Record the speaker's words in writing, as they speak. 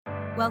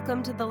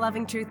Welcome to the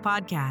Loving Truth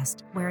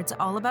Podcast, where it's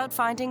all about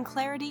finding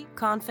clarity,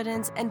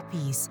 confidence, and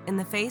peace in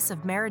the face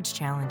of marriage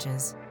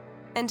challenges.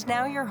 And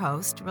now your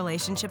host,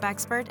 relationship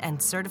expert, and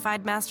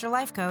certified master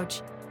life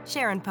coach,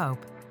 Sharon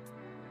Pope.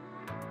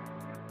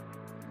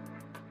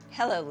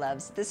 Hello,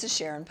 loves. This is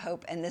Sharon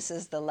Pope, and this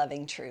is The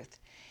Loving Truth.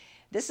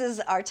 This is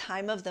our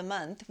time of the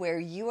month where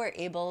you are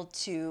able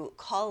to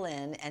call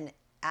in and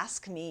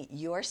ask me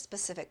your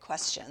specific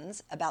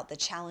questions about the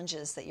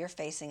challenges that you're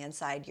facing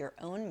inside your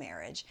own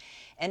marriage,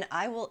 and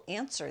I will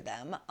answer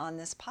them on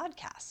this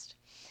podcast.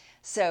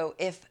 So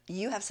if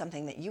you have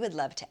something that you would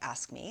love to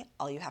ask me,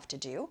 all you have to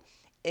do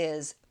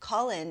is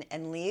call in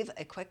and leave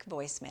a quick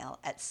voicemail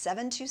at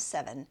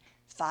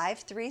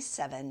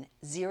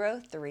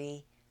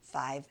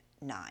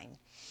 727-537-0359.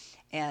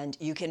 And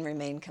you can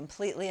remain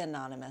completely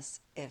anonymous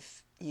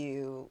if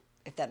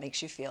that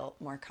makes you feel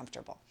more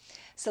comfortable.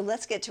 So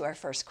let's get to our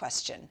first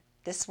question.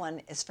 This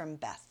one is from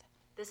Beth.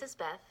 This is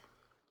Beth.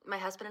 My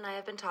husband and I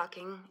have been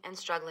talking and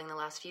struggling the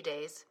last few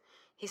days.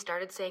 He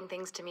started saying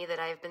things to me that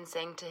I have been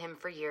saying to him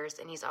for years,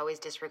 and he's always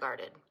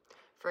disregarded.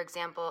 For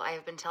example, I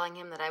have been telling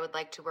him that I would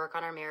like to work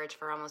on our marriage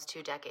for almost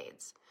 2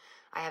 decades.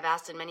 I have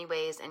asked in many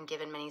ways and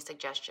given many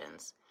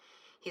suggestions.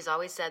 He's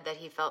always said that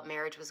he felt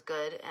marriage was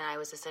good and I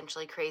was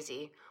essentially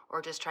crazy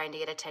or just trying to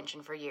get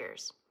attention for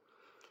years.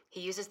 He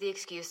uses the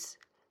excuse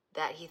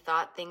that he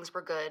thought things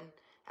were good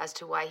as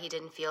to why he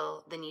didn't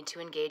feel the need to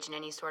engage in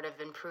any sort of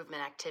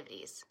improvement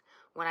activities.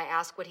 When I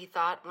ask what he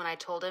thought when I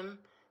told him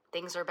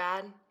things are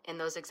bad, in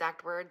those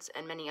exact words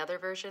and many other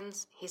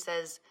versions, he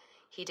says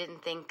he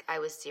didn't think I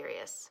was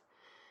serious.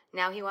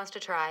 Now he wants to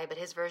try, but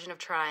his version of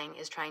trying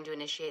is trying to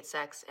initiate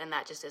sex, and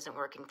that just isn't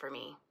working for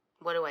me.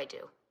 What do I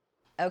do?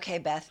 Okay,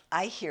 Beth,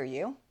 I hear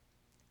you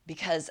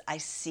because I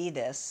see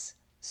this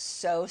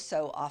so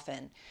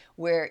often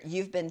where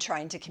you've been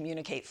trying to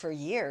communicate for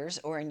years,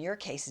 or in your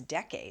case,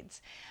 decades,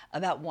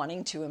 about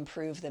wanting to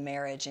improve the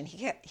marriage. And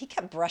he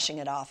kept brushing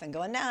it off and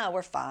going, no,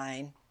 we're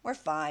fine.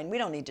 We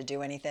don't need to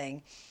do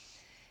anything.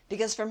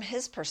 Because from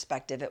his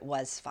perspective, it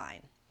was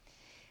fine.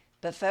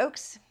 But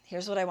folks,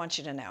 here's what I want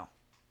you to know.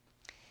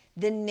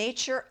 The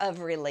nature of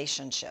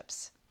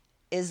relationships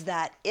is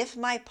that if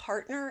my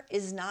partner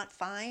is not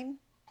fine,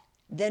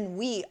 then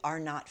we are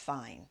not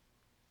fine.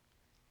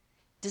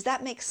 Does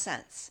that make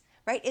sense?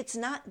 Right? It's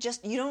not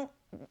just,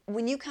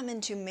 when you come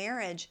into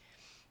marriage,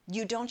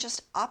 you don't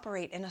just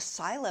operate in a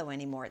silo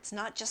anymore. It's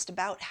not just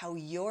about how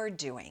you're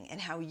doing and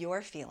how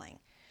you're feeling.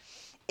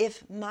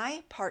 If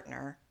my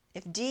partner,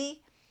 if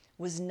D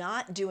was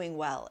not doing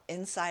well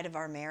inside of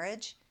our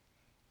marriage,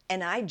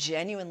 and I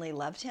genuinely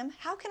loved him,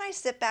 how can I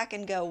sit back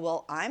and go,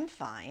 well, I'm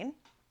fine.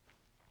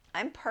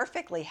 I'm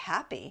perfectly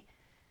happy,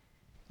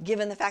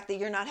 given the fact that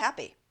you're not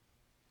happy,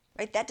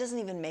 right? That doesn't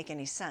even make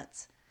any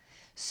sense.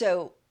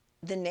 So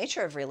the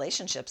nature of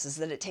relationships is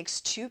that it takes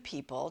 2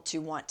 people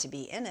to want to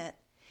be in it,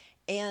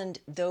 and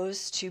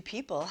those 2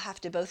 people have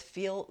to both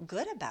feel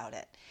good about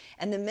it.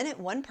 And the minute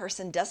one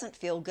person doesn't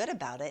feel good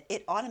about it,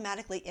 it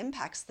automatically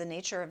impacts the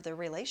nature of the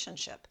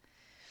relationship.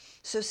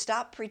 So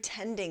stop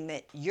pretending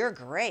that you're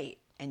great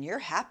and you're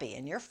happy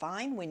and you're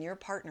fine when your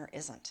partner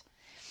isn't.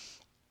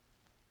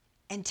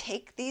 And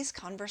take these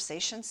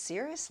conversations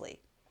seriously.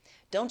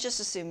 Don't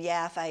just assume,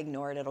 yeah, if I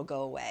ignore it, it'll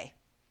go away.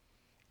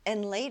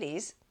 And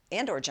ladies,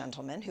 and or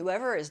gentlemen,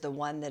 whoever is the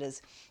one that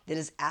is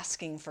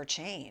asking for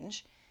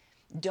change,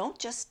 don't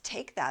just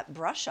take that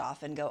brush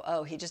off and go,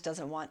 oh, he just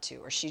doesn't want to,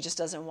 or she just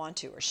doesn't want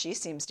to, or she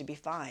seems to be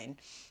fine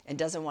and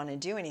doesn't want to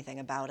do anything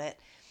about it.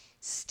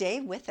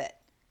 Stay with it.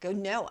 Go,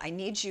 no, I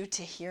need you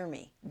to hear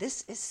me.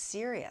 This is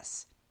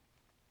serious.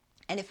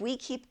 And if we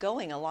keep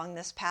going along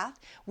this path,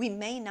 we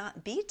may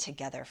not be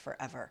together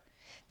forever.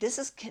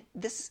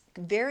 This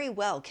very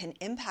well can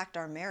impact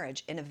our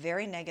marriage in a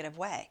very negative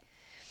way.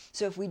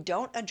 So if we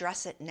don't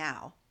address it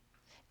now,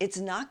 it's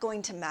not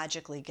going to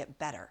magically get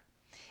better.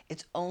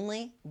 It's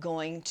only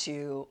going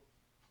to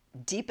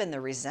deepen the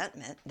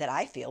resentment that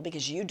I feel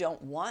because you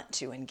don't want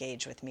to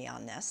engage with me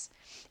on this.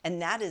 And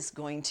that is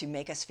going to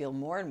make us feel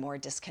more and more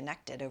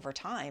disconnected over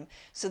time,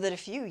 so that a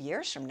few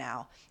years from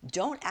now,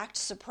 don't act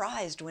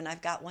surprised when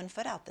I've got one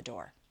foot out the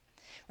door.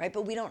 Right?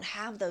 But we don't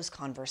have those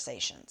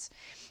conversations.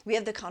 We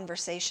have the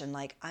conversation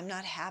like, I'm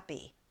not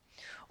happy.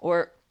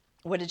 Or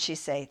what did she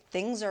say?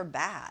 Things are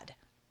bad.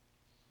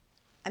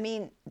 I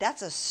mean,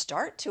 that's a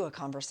start to a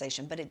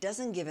conversation, but it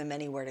doesn't give him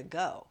anywhere to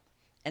go.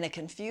 And a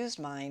confused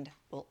mind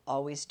will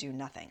always do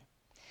nothing.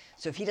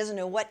 So if he doesn't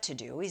know what to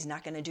do, he's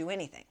not going to do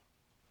anything.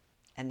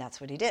 And that's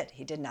what he did.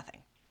 He did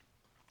nothing.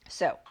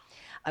 So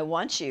I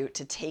want you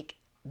to take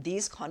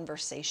these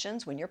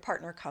conversations when your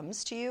partner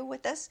comes to you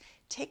with this.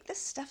 Take this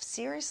stuff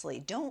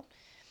seriously. Don't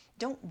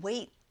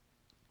wait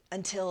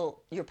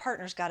until your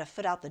partner's got a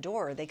foot out the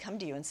door, or they come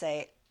to you and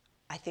say,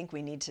 I think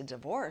we need to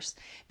divorce,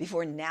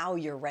 before now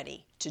you're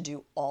ready to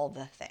do all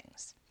the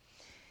things.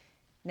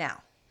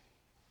 Now,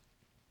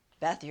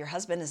 Beth, your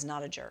husband is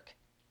not a jerk.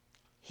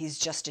 He's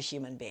just a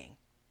human being.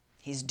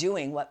 He's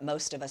doing what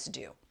most of us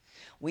do.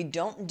 We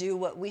don't do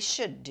what we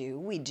should do.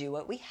 We do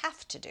what we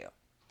have to do.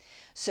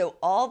 So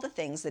all the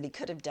things that he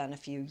could have done a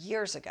few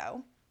years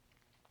ago,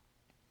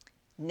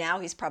 Now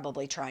he's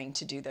probably trying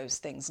to do those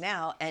things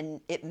now,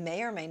 and it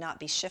may or may not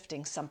be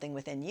shifting something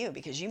within you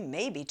because you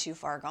may be too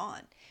far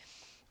gone.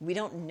 We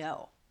don't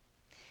know.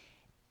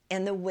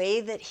 And the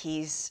way that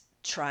he's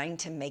trying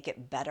to make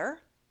it better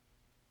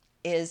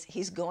is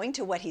he's going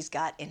to what he's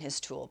got in his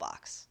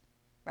toolbox,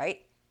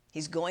 right?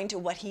 He's going to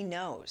what he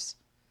knows.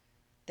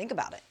 Think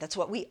about it. That's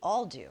what we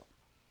all do.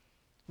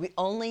 We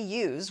only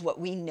use what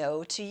we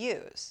know to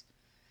use.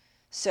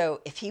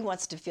 So if he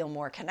wants to feel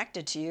more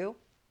connected to you,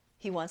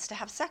 he wants to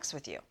have sex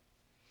with you.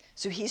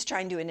 So he's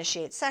trying to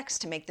initiate sex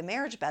to make the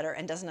marriage better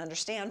and doesn't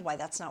understand why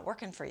that's not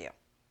working for you.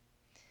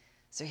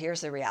 So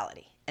here's the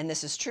reality. And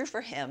this is true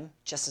for him,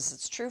 just as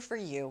it's true for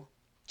you,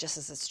 just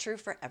as it's true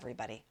for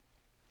everybody.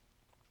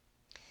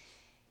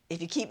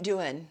 If you keep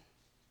doing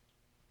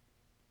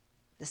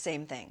the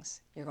same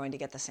things, you're going to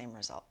get the same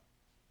result.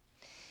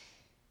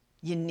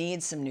 You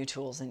need some new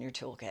tools in your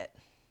toolkit.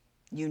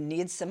 You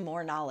need some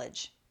more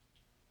knowledge.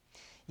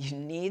 You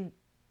need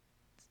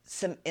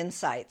some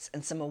insights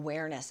and some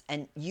awareness,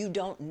 and you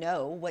don't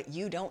know what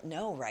you don't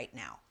know right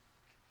now.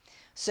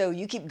 So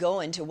you keep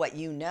going to what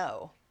you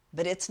know,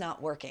 but it's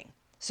not working.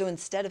 So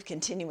instead of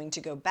continuing to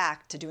go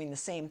back to doing the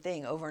same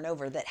thing over and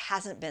over that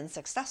hasn't been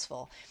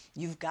successful,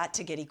 you've got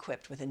to get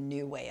equipped with a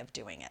new way of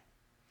doing it.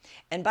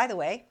 And by the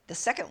way, the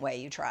second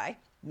way you try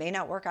may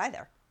not work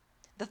either.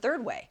 The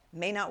third way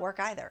may not work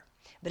either.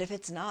 But if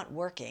it's not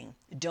working,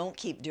 don't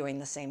keep doing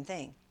the same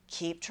thing.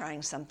 Keep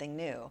trying something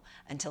new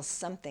until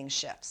something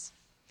shifts.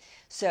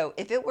 So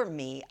if it were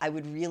me, I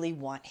would really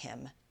want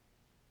him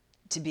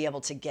to be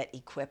able to get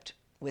equipped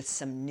with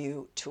some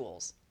new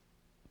tools.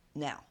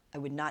 Now, I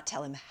would not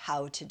tell him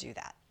how to do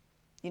that.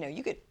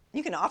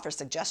 You can offer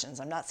suggestions.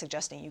 I'm not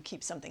suggesting you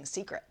keep something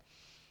secret.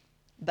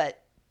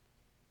 But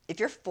if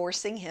you're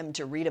forcing him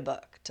to read a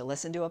book, to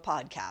listen to a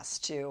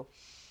podcast, to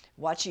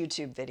watch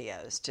YouTube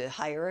videos, to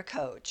hire a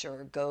coach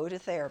or go to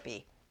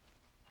therapy,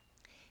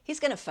 he's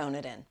going to phone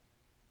it in,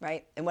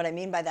 right? And what I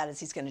mean by that is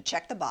he's going to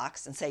check the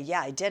box and say,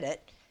 yeah, I did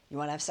it. You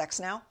want to have sex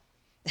now?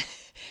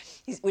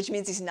 Which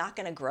means he's not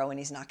going to grow and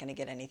he's not going to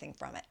get anything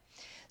from it.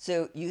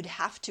 So you'd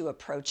have to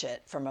approach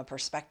it from a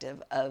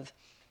perspective of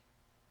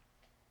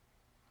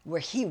where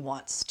he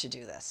wants to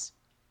do this.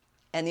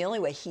 And the only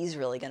way he's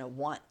really going to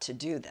want to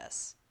do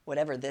this,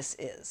 whatever this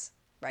is,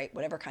 right?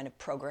 Whatever kind of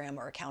program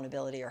or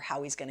accountability or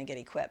how he's going to get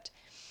equipped,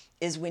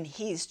 is when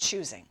he's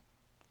choosing.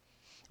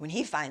 When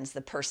he finds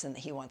the person that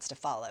he wants to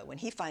follow, when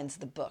he finds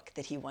the book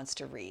that he wants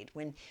to read,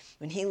 when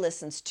he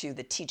listens to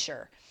the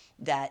teacher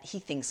that he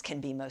thinks can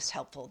be most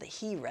helpful, that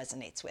he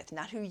resonates with,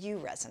 not who you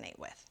resonate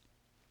with,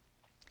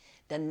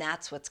 then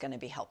that's what's going to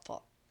be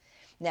helpful.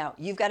 Now,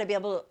 you've got to be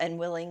able and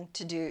willing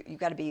to do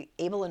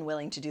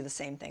the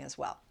same thing as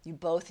well. You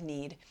both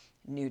need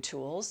new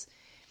tools,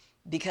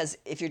 because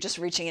if you're just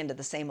reaching into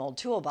the same old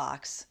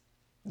toolbox,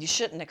 you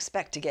shouldn't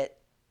expect to get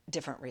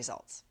different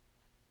results.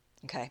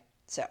 Okay?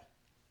 So,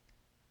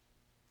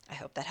 I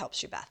hope that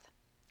helps you, Beth.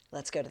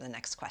 Let's go to the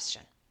next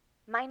question.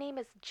 My name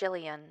is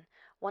Jillian.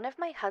 One of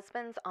my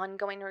husband's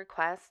ongoing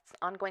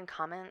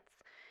comments,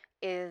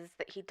 is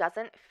that he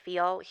doesn't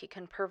feel he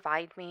can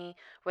provide me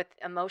with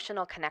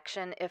emotional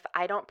connection if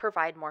I don't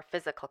provide more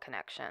physical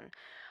connection.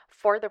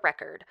 For the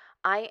record,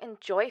 I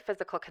enjoy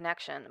physical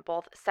connection,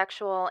 both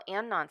sexual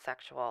and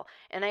non-sexual,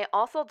 and I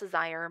also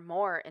desire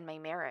more in my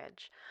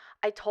marriage.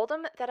 I told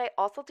him that I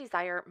also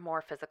desire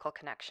more physical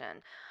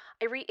connection.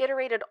 I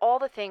reiterated all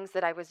the things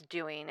that I was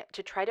doing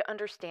to try to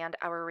understand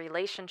our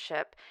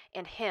relationship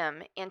and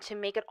him and to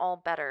make it all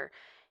better.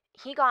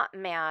 He got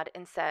mad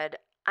and said,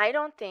 I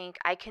don't think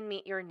I can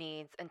meet your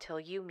needs until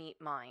you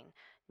meet mine.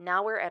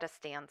 Now we're at a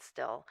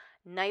standstill.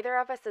 Neither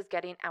of us is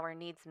getting our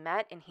needs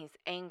met, and he's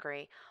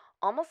angry,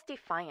 almost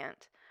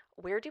defiant.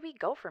 Where do we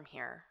go from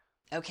here?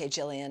 Okay,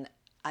 Jillian,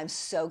 I'm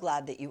so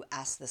glad that you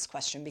asked this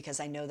question, because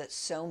I know that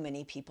so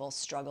many people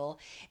struggle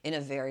in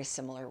a very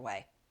similar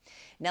way.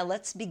 Now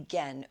let's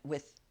begin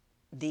with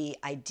the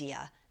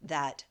idea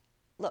that,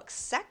 look,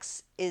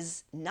 sex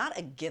is not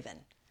a given.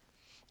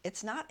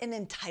 It's not an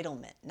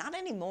entitlement, not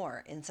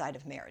anymore inside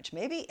of marriage.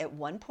 Maybe at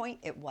one point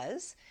it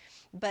was,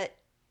 but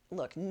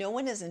look, no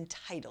one is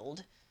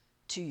entitled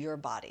to your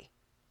body,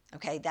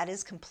 okay? That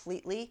is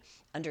completely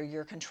under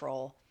your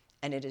control,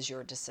 and it is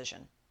your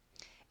decision.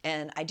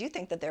 And I do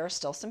think that there are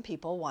still some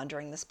people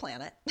wandering this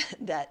planet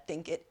that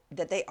think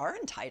that they are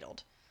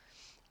entitled.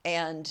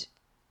 And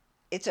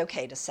it's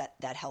okay to set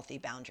that healthy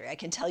boundary. I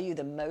can tell you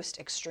the most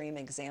extreme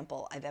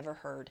example I've ever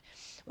heard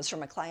was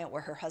from a client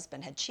where her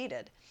husband had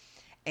cheated.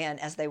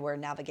 And as they were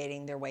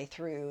navigating their way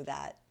through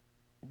that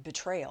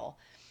betrayal,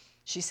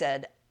 she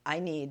said, I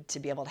need to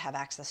be able to have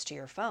access to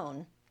your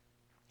phone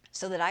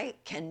so that I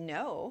can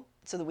know,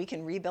 so that we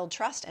can rebuild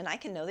trust, and I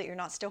can know that you're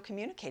not still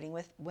communicating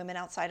with women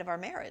outside of our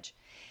marriage.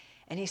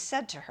 And he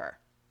said to her,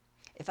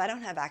 if I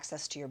don't have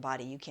access to your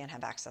body, you can't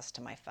have access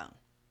to my phone.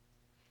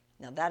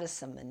 Now that is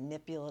some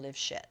manipulative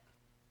shit,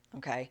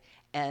 okay?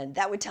 And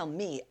that would tell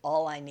me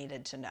all I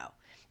needed to know.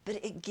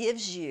 But it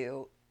gives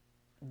you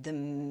the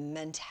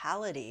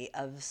mentality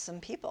of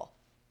some people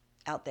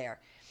out there,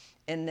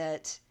 in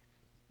that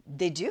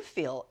they do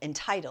feel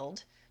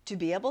entitled to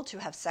be able to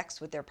have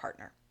sex with their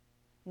partner.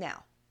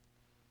 Now,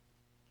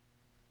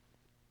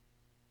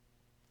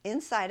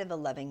 inside of a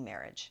loving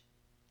marriage,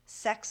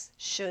 sex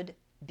should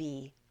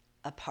be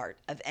a part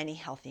of any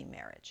healthy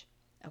marriage,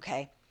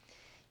 okay?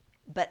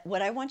 But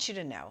what I want you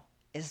to know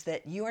is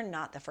that you are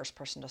not the first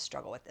person to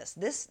struggle with this.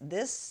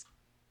 This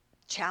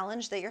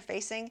challenge that you're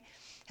facing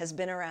has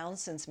been around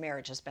since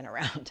marriage has been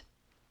around,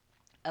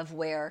 of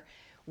where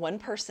one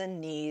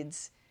person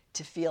needs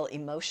to feel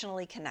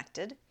emotionally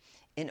connected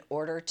in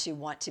order to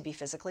want to be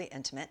physically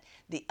intimate.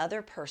 The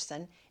other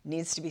person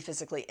needs to be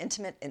physically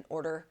intimate in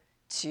order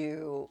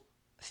to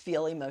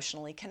feel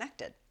emotionally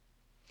connected.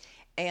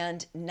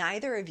 And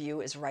neither of you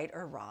is right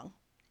or wrong.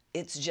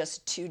 It's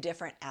just two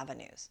different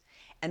avenues.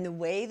 And the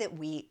way that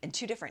and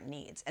two different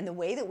needs. And the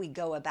way that we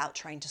go about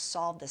trying to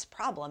solve this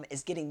problem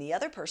is getting the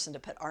other person to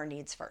put our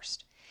needs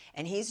first.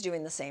 And he's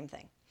doing the same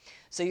thing.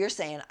 So you're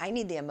saying, I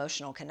need the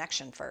emotional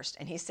connection first.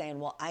 And he's saying,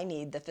 well, I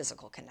need the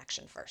physical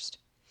connection first.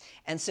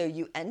 And so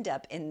you end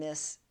up in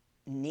this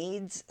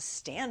needs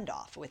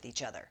standoff with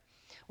each other,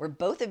 where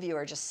both of you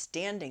are just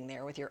standing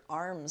there with your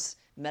arms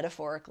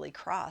metaphorically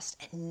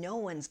crossed, and no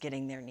one's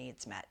getting their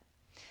needs met.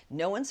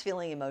 No one's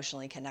feeling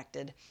emotionally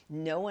connected.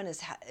 No one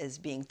is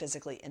being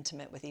physically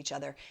intimate with each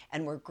other,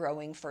 and we're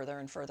growing further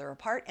and further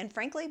apart, and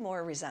frankly,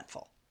 more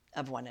resentful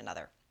of one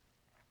another.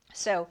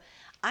 So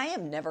I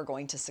am never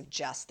going to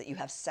suggest that you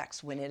have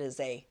sex when it is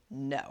a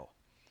no.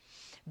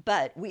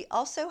 But we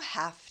also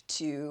have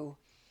to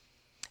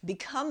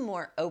become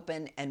more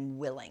open and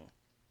willing.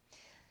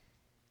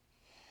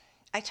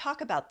 I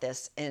talk about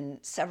this in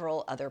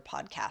several other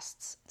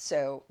podcasts,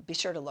 so be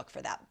sure to look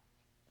for that,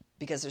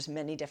 because there's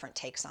many different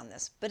takes on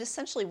this. But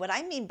essentially what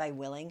I mean by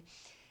willing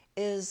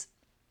is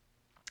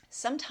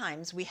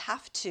sometimes we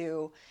have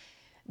to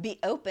be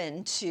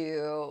open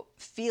to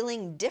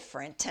feeling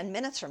different 10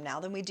 minutes from now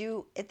than we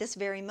do at this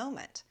very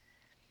moment.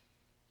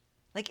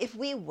 Like if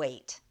we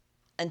wait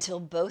until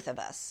both of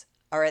us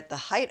are at the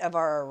height of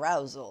our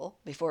arousal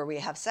before we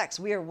have sex,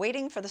 we are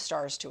waiting for the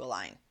stars to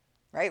align,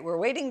 right? We're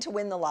waiting to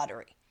win the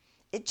lottery.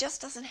 It just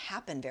doesn't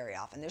happen very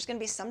often. There's going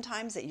to be some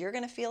times that you're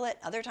going to feel it,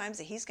 other times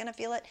that he's going to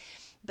feel it,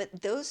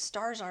 but those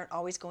stars aren't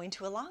always going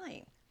to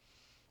align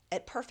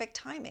at perfect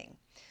timing.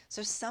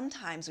 So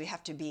sometimes we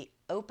have to be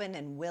open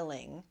and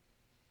willing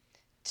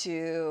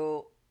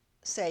to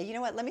say, you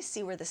know what, let me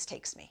see where this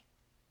takes me.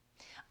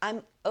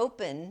 I'm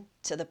open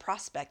to the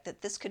prospect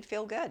that this could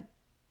feel good.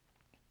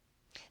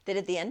 That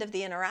at the end of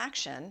the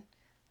interaction,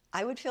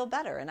 I would feel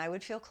better and I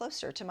would feel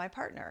closer to my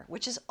partner,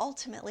 which is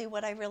ultimately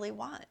what I really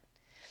want.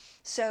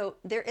 So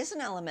there is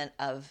an element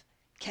of,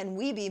 can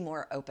we be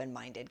more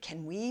open-minded?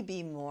 Can we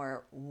be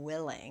more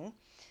willing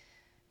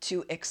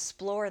to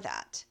explore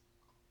that?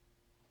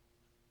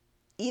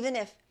 Even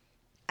if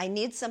I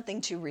need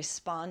something to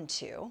respond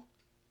to,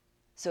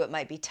 so it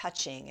might be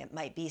touching, it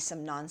might be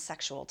some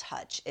non-sexual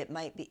touch,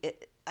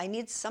 I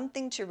need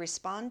something to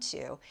respond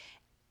to,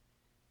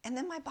 and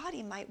then my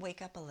body might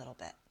wake up a little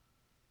bit,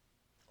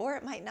 or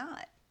it might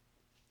not,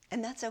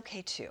 and that's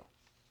okay too.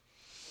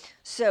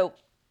 So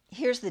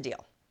here's the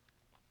deal.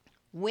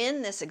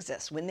 When this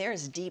exists, when there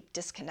is deep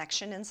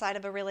disconnection inside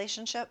of a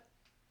relationship,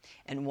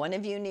 and one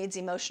of you needs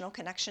emotional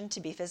connection to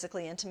be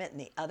physically intimate and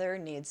the other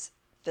needs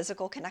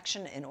physical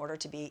connection in order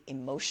to be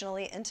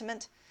emotionally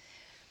intimate,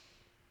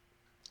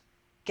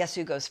 guess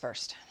who goes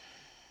first?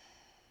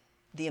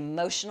 The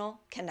emotional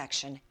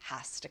connection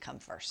has to come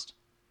first.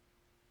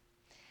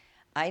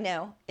 I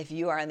know if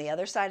you are on the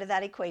other side of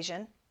that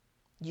equation,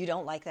 you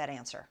don't like that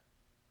answer.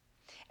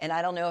 And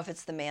I don't know if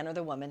it's the man or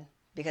the woman,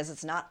 because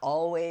it's not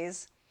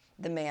always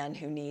the man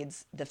who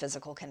needs the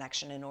physical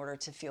connection in order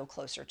to feel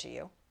closer to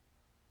you.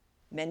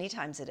 Many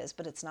times it is,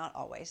 but it's not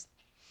always.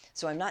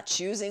 So I'm not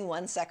choosing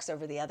one sex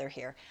over the other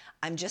here.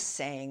 I'm just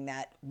saying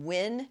that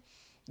when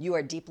you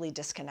are deeply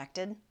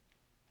disconnected,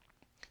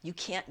 you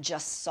can't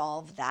just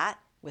solve that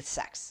with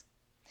sex.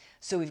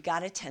 So we've got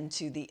to tend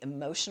to the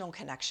emotional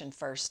connection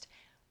first,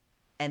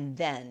 and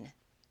then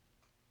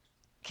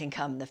can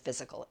come the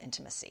physical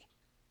intimacy.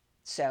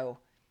 So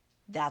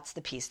that's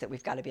the piece that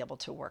we've got to be able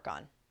to work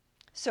on.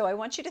 So I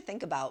want you to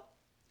think about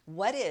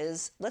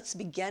let's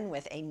begin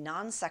with a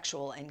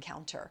non-sexual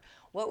encounter.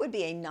 What would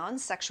be a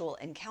non-sexual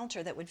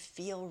encounter that would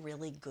feel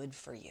really good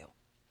for you?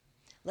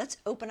 Let's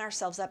open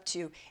ourselves up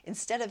to,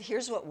 instead of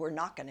here's what we're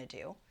not going to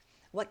do,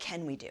 what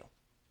can we do?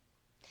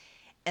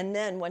 And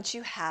then once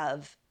you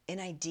have an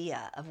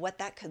idea of what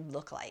that could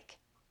look like,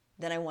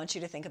 then I want you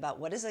to think about,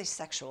 what is a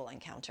sexual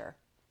encounter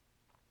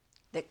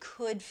that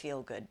could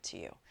feel good to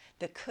you,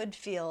 that could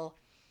feel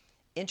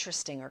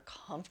interesting or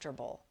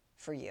comfortable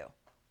for you.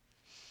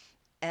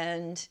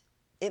 And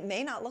it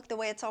may not look the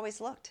way it's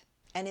always looked,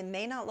 and it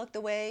may not look the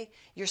way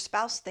your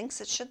spouse thinks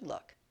it should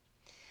look.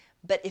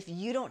 But if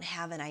you don't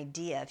have an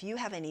idea, if you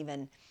haven't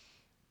even,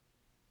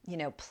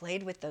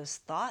 played with those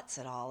thoughts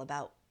at all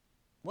about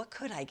what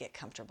could I get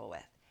comfortable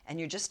with, and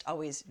you're just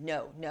always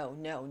no, no,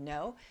 no,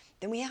 no,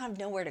 then we have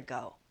nowhere to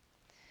go.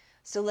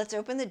 So let's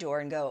open the door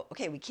and go,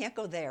 okay, we can't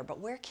go there, but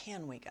where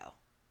can we go?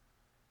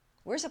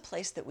 Where's a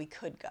place that we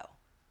could go?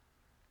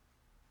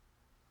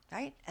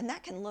 right? And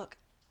that can look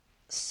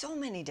so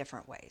many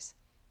different ways,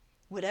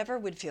 whatever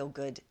would feel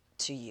good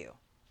to you.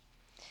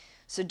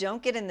 So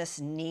don't get in this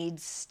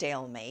needs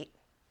stalemate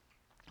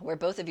where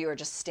both of you are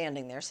just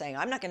standing there saying,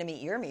 I'm not going to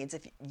meet your needs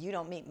if you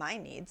don't meet my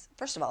needs.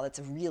 First of all, that's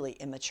a really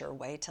immature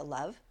way to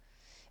love.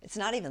 It's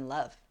not even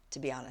love, to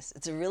be honest.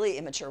 It's a really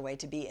immature way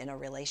to be in a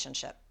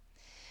relationship.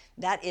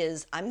 That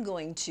is, I'm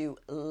going to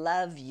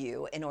love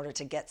you in order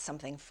to get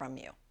something from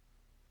you.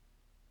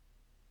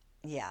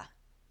 Yeah,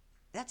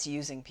 that's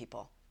using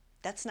people.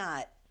 That's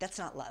not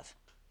love,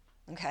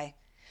 okay?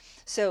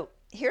 So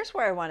here's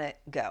where I want to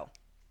go.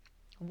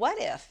 What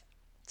if,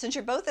 since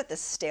you're both at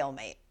this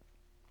stalemate,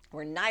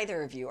 where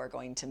neither of you are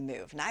going to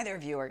move, neither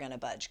of you are going to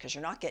budge because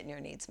you're not getting your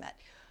needs met,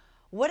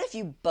 what if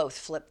you both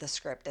flipped the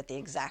script at the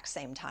exact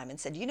same time and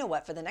said, you know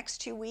what, for the next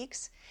 2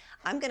 weeks,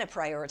 I'm going to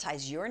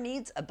prioritize your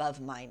needs above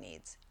my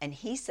needs. And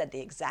he said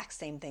the exact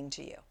same thing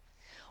to you.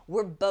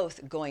 We're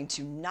both going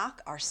to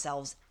knock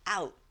ourselves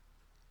out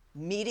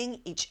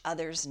meeting each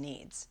other's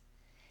needs.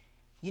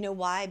 You know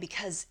why?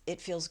 Because it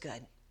feels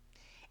good.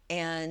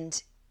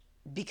 And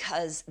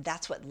because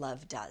that's what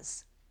love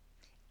does.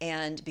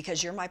 And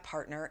because you're my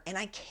partner and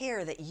I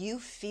care that you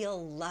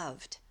feel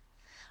loved.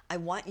 I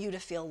want you to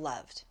feel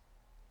loved.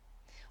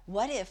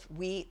 What if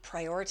we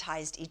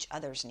prioritized each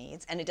other's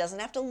needs? And it doesn't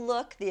have to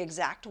look the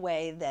exact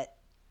way that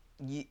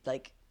you,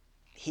 like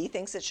he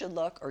thinks it should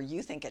look or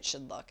you think it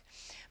should look.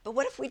 But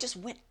what if we just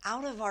went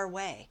out of our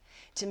way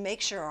to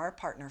make sure our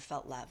partner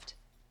felt loved?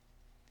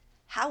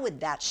 How would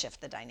that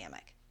shift the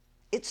dynamic?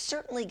 It's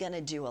certainly going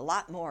to do a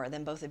lot more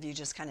than both of you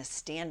just kind of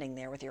standing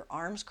there with your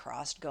arms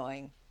crossed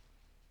going,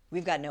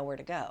 we've got nowhere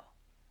to go.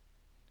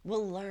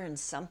 We'll learn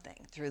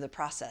something through the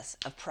process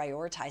of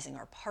prioritizing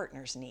our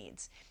partner's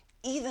needs,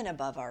 even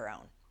above our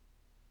own.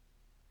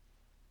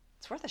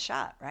 It's worth a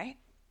shot, right?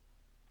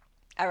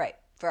 All right,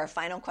 for our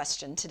final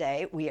question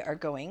today, we are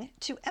going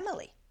to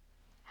Emily.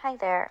 Hi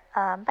there.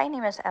 My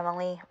name is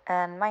Emily,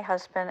 and my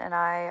husband and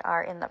I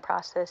are in the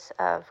process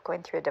of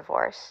going through a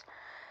divorce.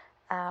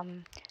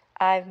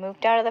 I've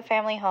moved out of the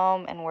family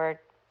home, and we're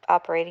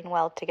operating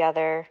well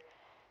together.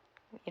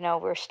 You know,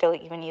 we're still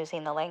even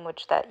using the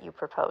language that you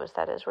proposed.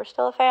 That is, we're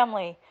still a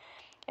family.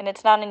 And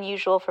it's not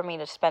unusual for me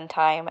to spend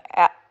time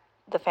at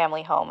the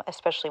family home,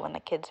 especially when the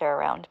kids are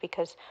around,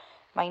 because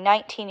my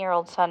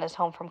 19-year-old son is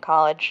home from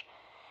college,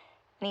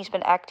 and he's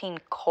been acting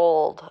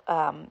cold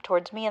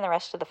towards me and the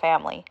rest of the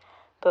family.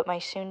 But my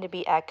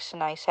soon-to-be ex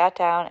and I sat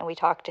down and we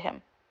talked to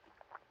him.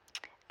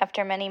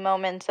 After many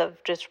moments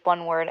of just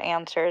one-word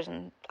answers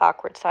and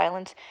awkward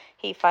silence,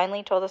 he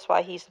finally told us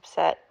why he's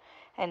upset.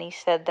 And he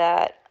said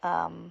that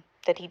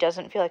he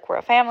doesn't feel like we're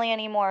a family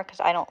anymore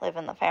because I don't live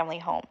in the family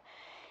home.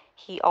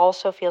 He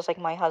also feels like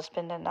my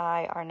husband and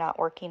I are not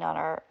working on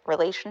our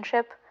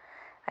relationship.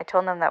 I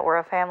told him that we're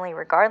a family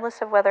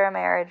regardless of whether a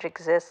marriage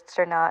exists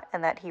or not,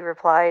 and that he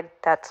replied,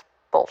 that's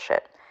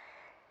bullshit.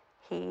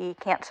 He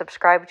can't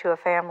subscribe to a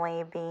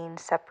family being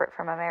separate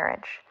from a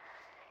marriage.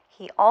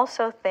 He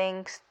also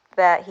thinks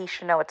that he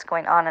should know what's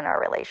going on in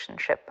our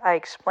relationship. I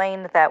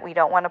explained that we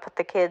don't want to put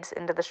the kids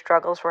into the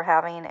struggles we're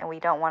having, and we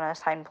don't want to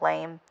assign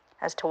blame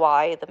as to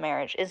why the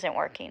marriage isn't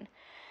working.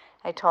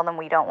 I told him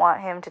we don't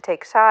want him to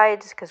take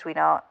sides because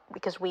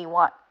we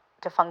want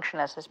to function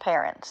as his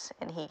parents,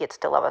 and he gets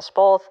to love us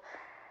both.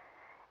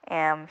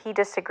 He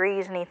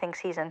disagrees, and he thinks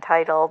he's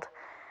entitled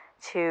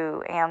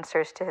to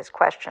answers to his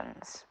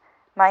questions.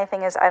 My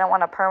thing is, I don't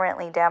want to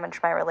permanently damage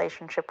my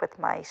relationship with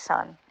my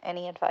son.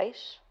 Any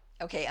advice?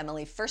 Okay,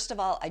 Emily, first of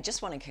all, I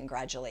just want to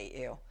congratulate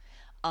you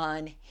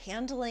on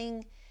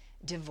handling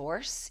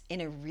divorce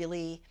in a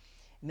really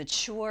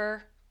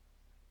mature,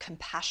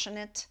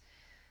 compassionate,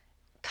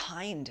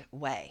 kind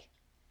way.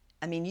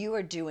 I mean, you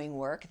are doing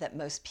work that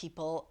most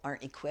people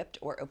aren't equipped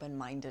or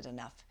open-minded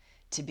enough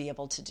to be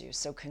able to do.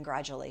 So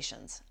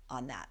congratulations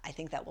on that. I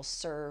think that will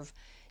serve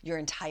your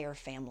entire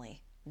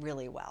family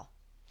really well.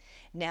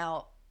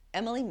 Now,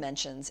 Emily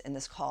mentions in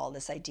this call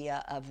this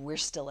idea of we're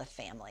still a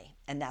family,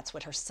 and that's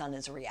what her son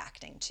is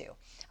reacting to.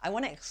 I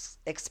want to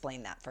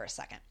explain that for a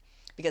second,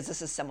 because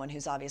this is someone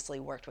who's obviously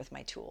worked with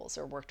my tools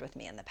or worked with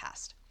me in the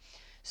past.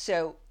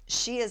 So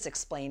she is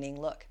explaining,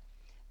 look,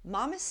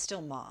 mom is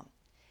still mom.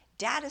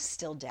 Dad is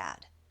still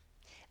dad.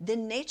 The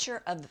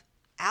nature of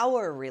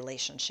our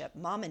relationship,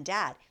 mom and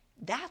dad,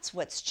 that's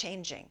what's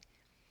changing.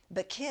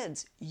 But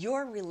kids,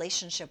 your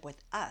relationship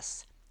with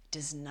us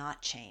does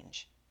not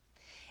change.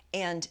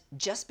 And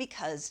just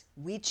because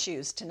we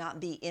choose to not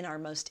be in our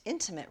most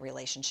intimate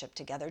relationship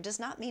together does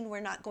not mean we're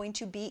not going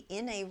to be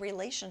in a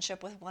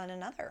relationship with one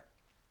another.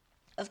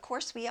 Of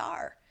course we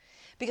are,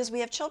 because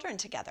we have children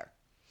together.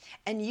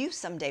 And you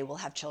someday will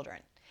have children.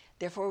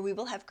 Therefore, we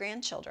will have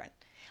grandchildren.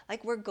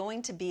 Like, we're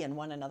going to be in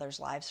one another's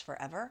lives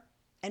forever,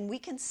 and we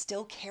can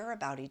still care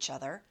about each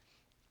other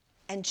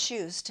and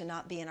choose to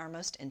not be in our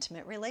most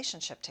intimate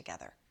relationship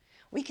together.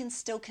 We can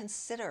still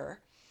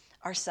consider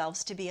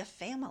ourselves to be a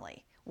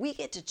family. We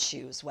get to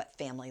choose what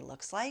family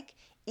looks like,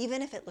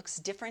 even if it looks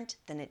different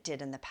than it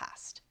did in the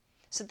past.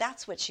 So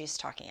that's what she's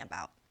talking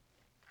about.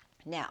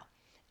 Now,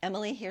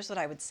 Emily, here's what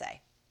I would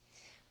say.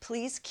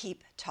 please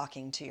keep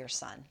talking to your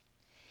son.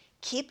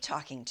 Keep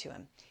talking to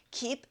him.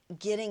 Keep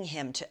getting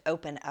him to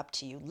open up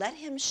to you. Let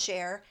him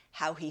share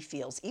how he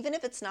feels, even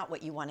if it's not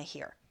what you want to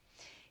hear.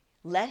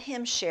 Let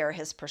him share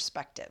his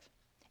perspective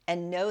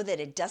and know that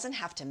it doesn't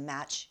have to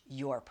match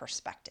your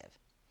perspective.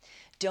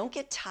 Don't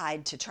get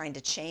tied to trying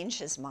to change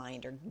his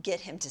mind or get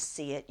him to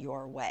see it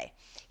your way.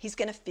 He's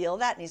going to feel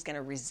that and he's going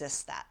to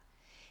resist that.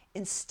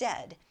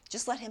 Instead,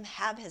 just let him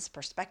have his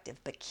perspective,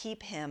 but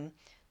keep him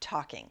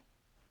talking.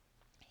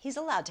 He's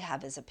allowed to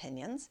have his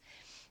opinions.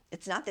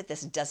 It's not that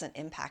this doesn't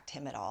impact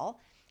him at all.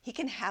 He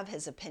can have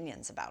his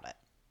opinions about it.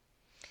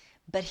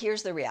 But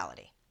here's the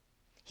reality.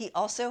 He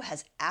also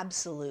has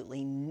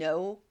absolutely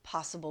no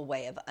possible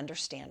way of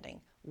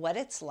understanding what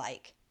it's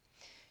like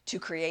to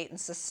create and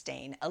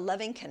sustain a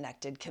loving,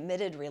 connected,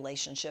 committed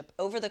relationship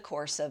over the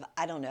course of,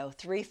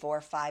 3,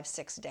 4, 5,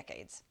 6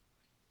 decades.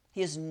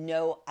 He has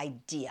no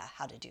idea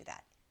how to do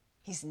that.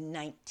 He's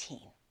 19.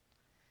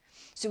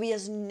 So he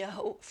has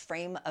no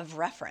frame of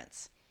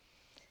reference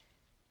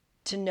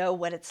to know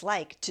what it's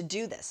like to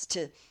do this,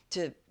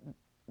 to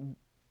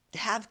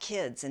have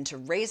kids and to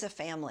raise a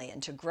family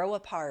and to grow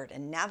apart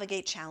and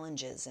navigate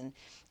challenges and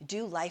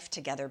do life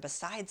together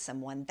beside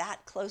someone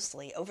that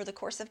closely over the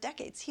course of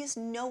decades. He has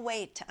no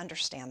way to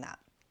understand that.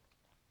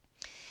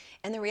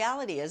 And the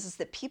reality is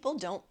that people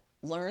don't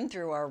learn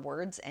through our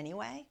words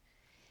anyway.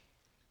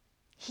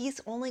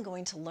 He's only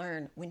going to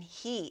learn when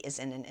he is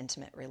in an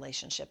intimate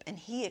relationship and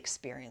he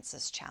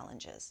experiences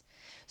challenges.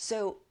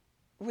 So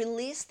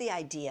release the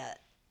idea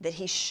that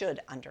he should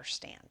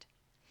understand.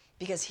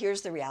 Because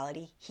here's the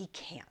reality, he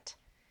can't.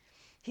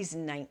 He's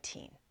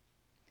 19.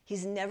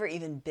 He's never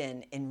even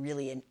been in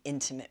really an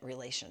intimate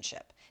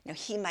relationship. Now,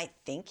 he might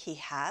think he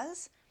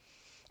has,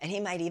 and he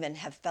might even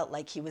have felt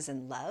like he was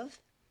in love,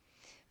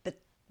 but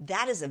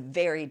that is a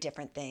very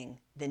different thing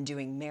than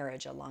doing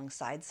marriage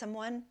alongside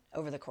someone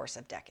over the course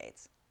of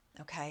decades,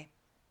 okay?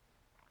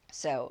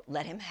 So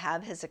let him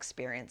have his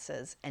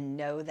experiences and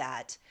know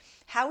that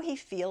how he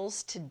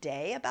feels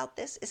today about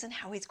this isn't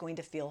how he's going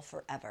to feel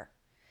forever.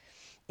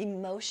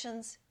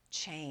 Emotions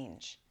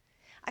change.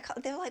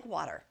 They're like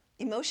water.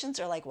 Emotions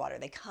are like water.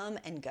 They come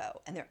and go,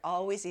 and they're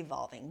always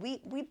evolving.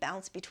 We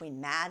bounce between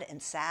mad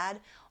and sad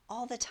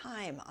all the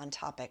time on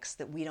topics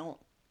that we don't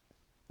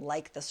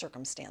like the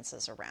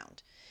circumstances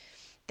around.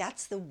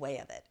 That's the way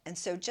of it. And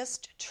so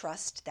just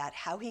trust that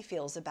how he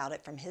feels about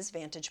it from his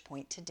vantage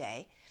point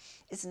today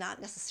is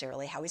not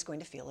necessarily how he's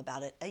going to feel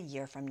about it a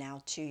year from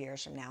now, 2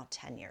 years from now,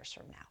 10 years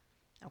from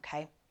now.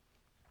 Okay?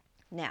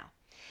 Now,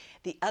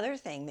 the other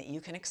thing that you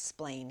can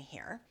explain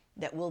here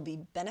that will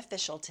be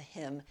beneficial to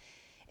him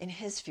in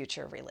his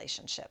future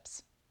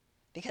relationships,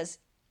 because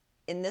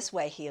in this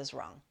way he is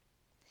wrong.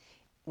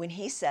 When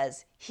he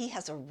says he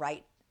has a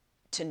right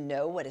to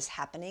know what is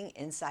happening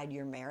inside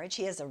your marriage,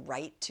 he has a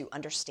right to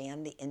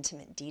understand the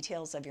intimate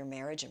details of your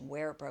marriage and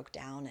where it broke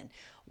down and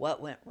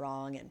what went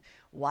wrong and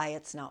why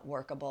it's not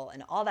workable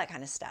and all that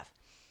kind of stuff.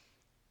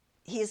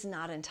 He is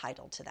not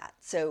entitled to that.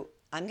 So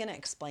I'm going to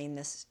explain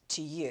this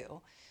to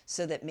you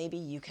so that maybe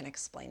you can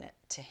explain it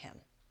to him.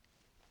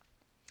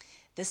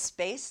 The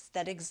space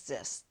that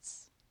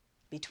exists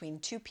between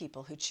two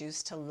people who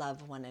choose to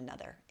love one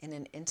another in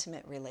an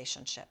intimate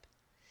relationship.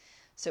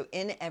 So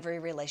in every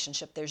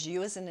relationship, there's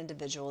you as an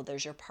individual,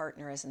 there's your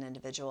partner as an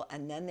individual,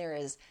 and then there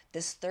is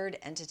this third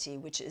entity,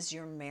 which is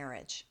your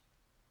marriage.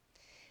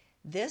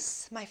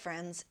 This, my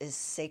friends, is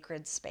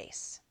sacred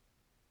space,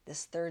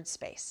 this third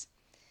space,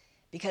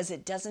 because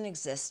it doesn't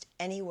exist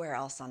anywhere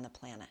else on the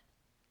planet.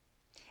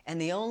 And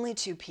the only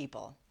two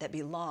people that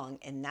belong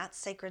in that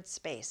sacred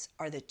space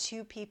are the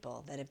two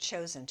people that have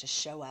chosen to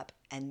show up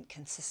and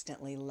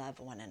consistently love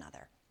one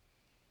another,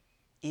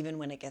 even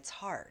when it gets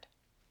hard.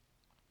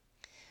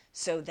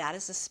 So that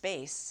is a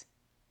space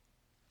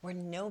where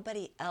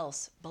nobody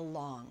else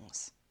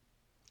belongs,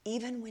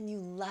 even when you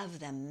love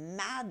them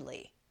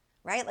madly,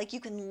 right? Like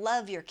you can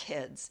love your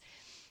kids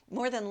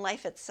more than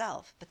life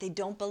itself, but they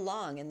don't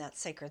belong in that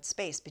sacred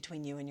space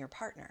between you and your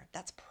partner.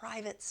 That's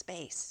private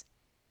space.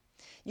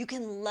 You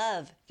can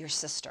love your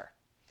sister.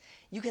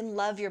 You can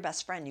love your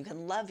best friend. You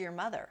can love your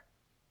mother.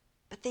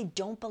 But they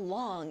don't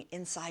belong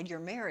inside your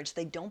marriage.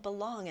 They don't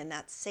belong in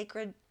that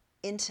sacred,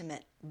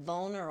 intimate,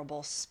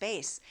 vulnerable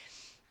space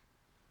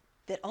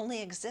that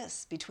only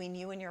exists between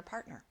you and your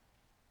partner.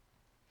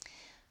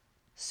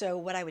 So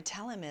what I would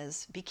tell him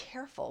is be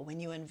careful when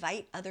you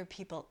invite other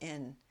people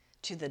in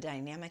to the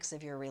dynamics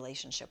of your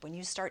relationship. When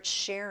you start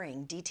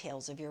sharing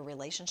details of your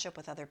relationship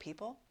with other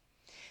people,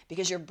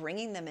 because you're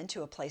bringing them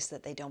into a place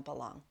that they don't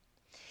belong.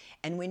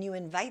 And when you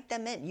invite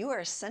them in, you are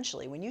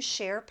essentially, when you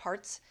share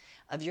parts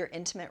of your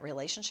intimate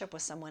relationship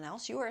with someone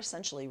else, you are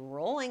essentially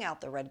rolling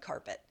out the red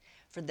carpet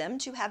for them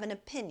to have an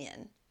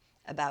opinion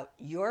about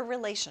your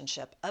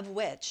relationship of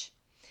which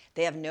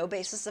they have no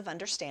basis of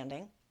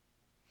understanding,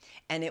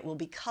 and it will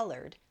be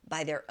colored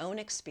by their own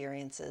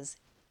experiences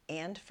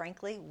and,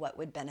 frankly, what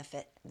would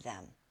benefit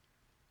them,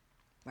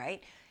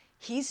 right?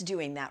 He's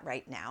doing that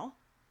right now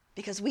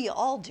because we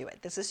all do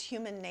it. This is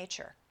human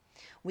nature.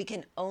 We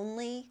can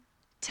only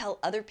tell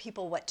other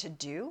people what to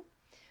do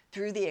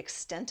through the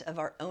extent of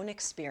our own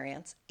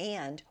experience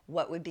and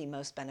what would be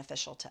most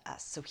beneficial to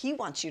us. So he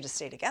wants you to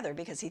stay together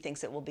because he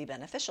thinks it will be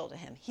beneficial to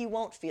him. He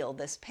won't feel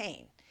this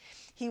pain.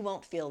 He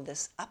won't feel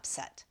this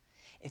upset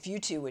if you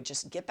two would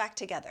just get back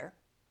together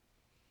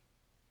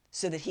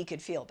so that he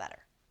could feel better.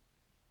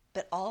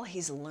 But all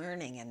he's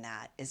learning in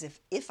that is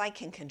if I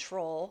can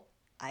control,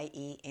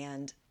 i.e.,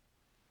 and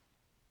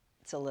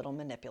it's a little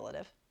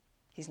manipulative.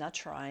 He's not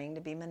trying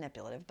to be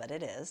manipulative, but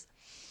it is.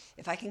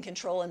 If I can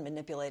control and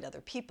manipulate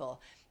other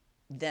people,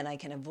 then I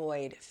can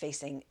avoid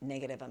facing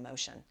negative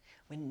emotion.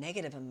 When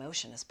negative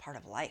emotion is part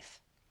of life,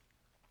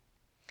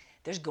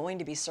 there's going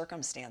to be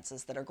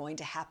circumstances that are going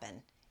to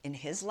happen in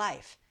his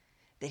life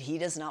that he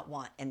does not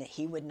want and that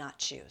he would not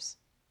choose.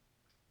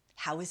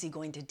 How is he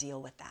going to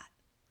deal with that?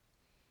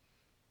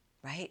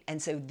 Right?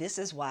 And so this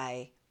is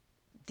why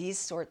these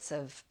sorts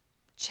of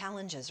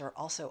challenges are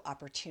also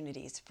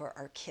opportunities for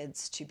our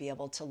kids to be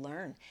able to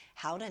learn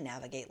how to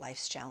navigate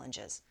life's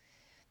challenges.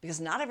 Because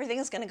not everything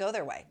is going to go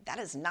their way. That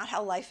is not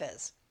how life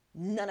is.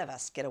 None of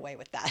us get away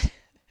with that.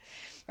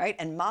 Right?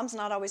 And mom's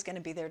not always going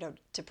to be there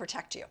to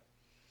protect you.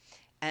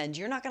 And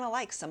you're not going to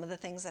like some of the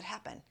things that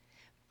happen.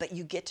 But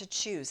you get to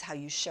choose how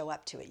you show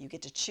up to it. You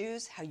get to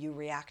choose how you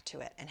react to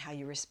it and how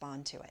you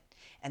respond to it.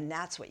 And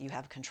that's what you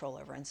have control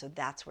over. And so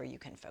that's where you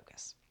can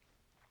focus.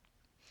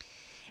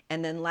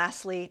 And then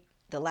lastly,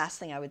 the last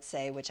thing I would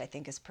say, which I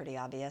think is pretty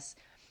obvious,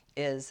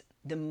 is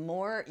the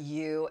more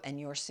you and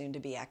your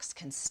soon-to-be ex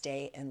can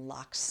stay in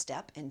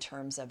lockstep in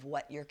terms of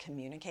what you're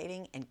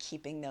communicating and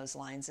keeping those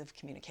lines of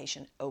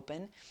communication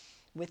open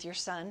with your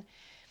son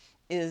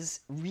is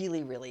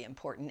really, really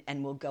important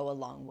and will go a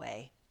long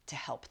way to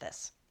help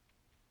this.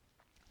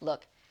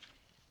 Look,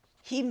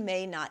 he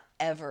may not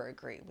ever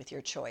agree with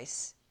your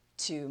choice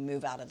to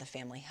move out of the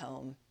family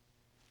home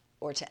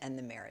or to end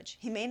the marriage.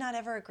 He may not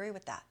ever agree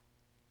with that.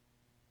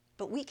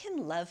 But we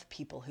can love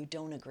people who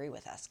don't agree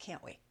with us,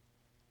 can't we?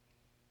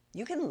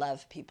 You can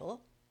love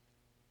people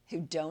who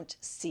don't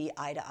see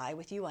eye to eye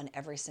with you on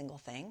every single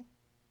thing,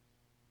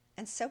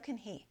 and so can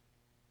he.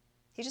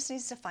 He just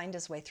needs to find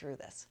his way through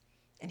this,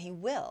 and he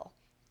will,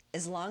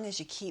 as long as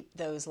you keep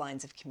those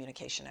lines of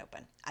communication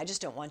open. I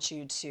just don't want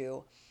you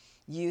to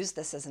use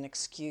this as an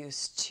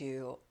excuse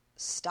to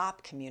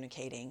stop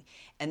communicating,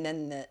 and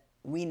then the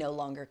we no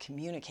longer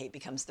communicate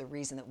becomes the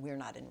reason that we're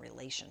not in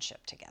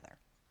relationship together.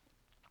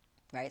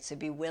 Right? So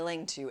be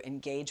willing to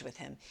engage with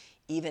him,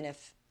 even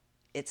if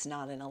it's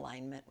not in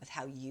alignment with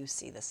how you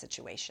see the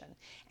situation.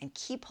 And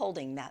keep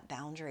holding that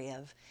boundary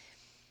of,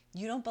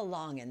 you don't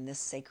belong in this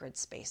sacred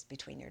space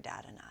between your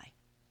dad and I.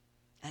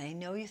 And I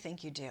know you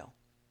think you do,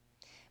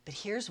 but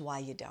here's why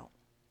you don't.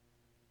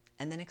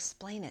 And then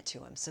explain it to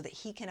him so that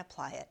he can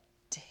apply it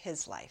to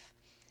his life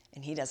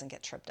and he doesn't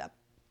get tripped up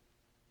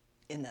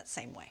in that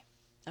same way.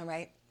 All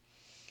right?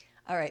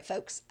 All right,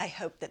 folks, I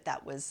hope that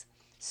that was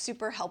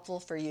super helpful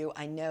for you.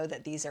 I know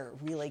that these are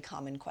really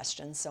common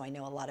questions, so I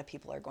know a lot of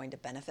people are going to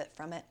benefit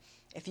from it.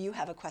 If you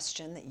have a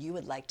question that you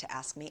would like to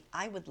ask me,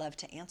 I would love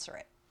to answer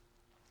it.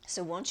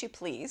 So won't you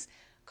please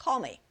call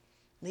me,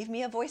 leave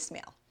me a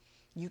voicemail.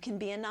 You can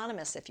be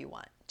anonymous if you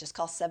want. Just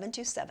call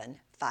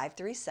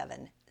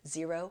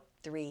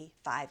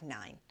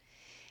 727-537-0359,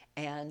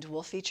 and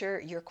we'll feature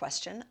your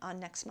question on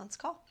next month's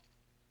call.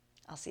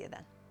 I'll see you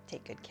then.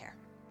 Take good care.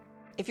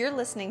 If you're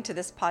listening to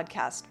this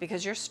podcast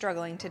because you're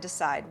struggling to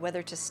decide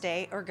whether to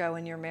stay or go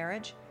in your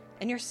marriage,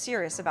 and you're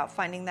serious about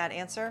finding that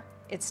answer,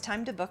 it's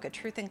time to book a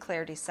Truth and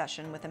Clarity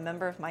session with a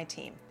member of my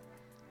team.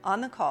 On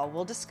the call,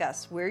 we'll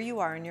discuss where you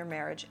are in your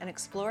marriage and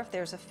explore if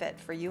there's a fit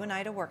for you and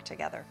I to work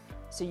together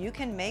so you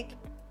can make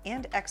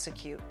and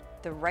execute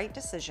the right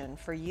decision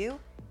for you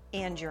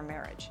and your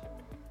marriage.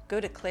 Go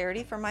to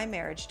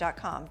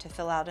clarityformymarriage.com to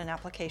fill out an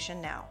application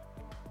now.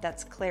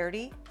 That's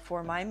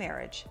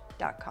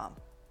clarityformymarriage.com.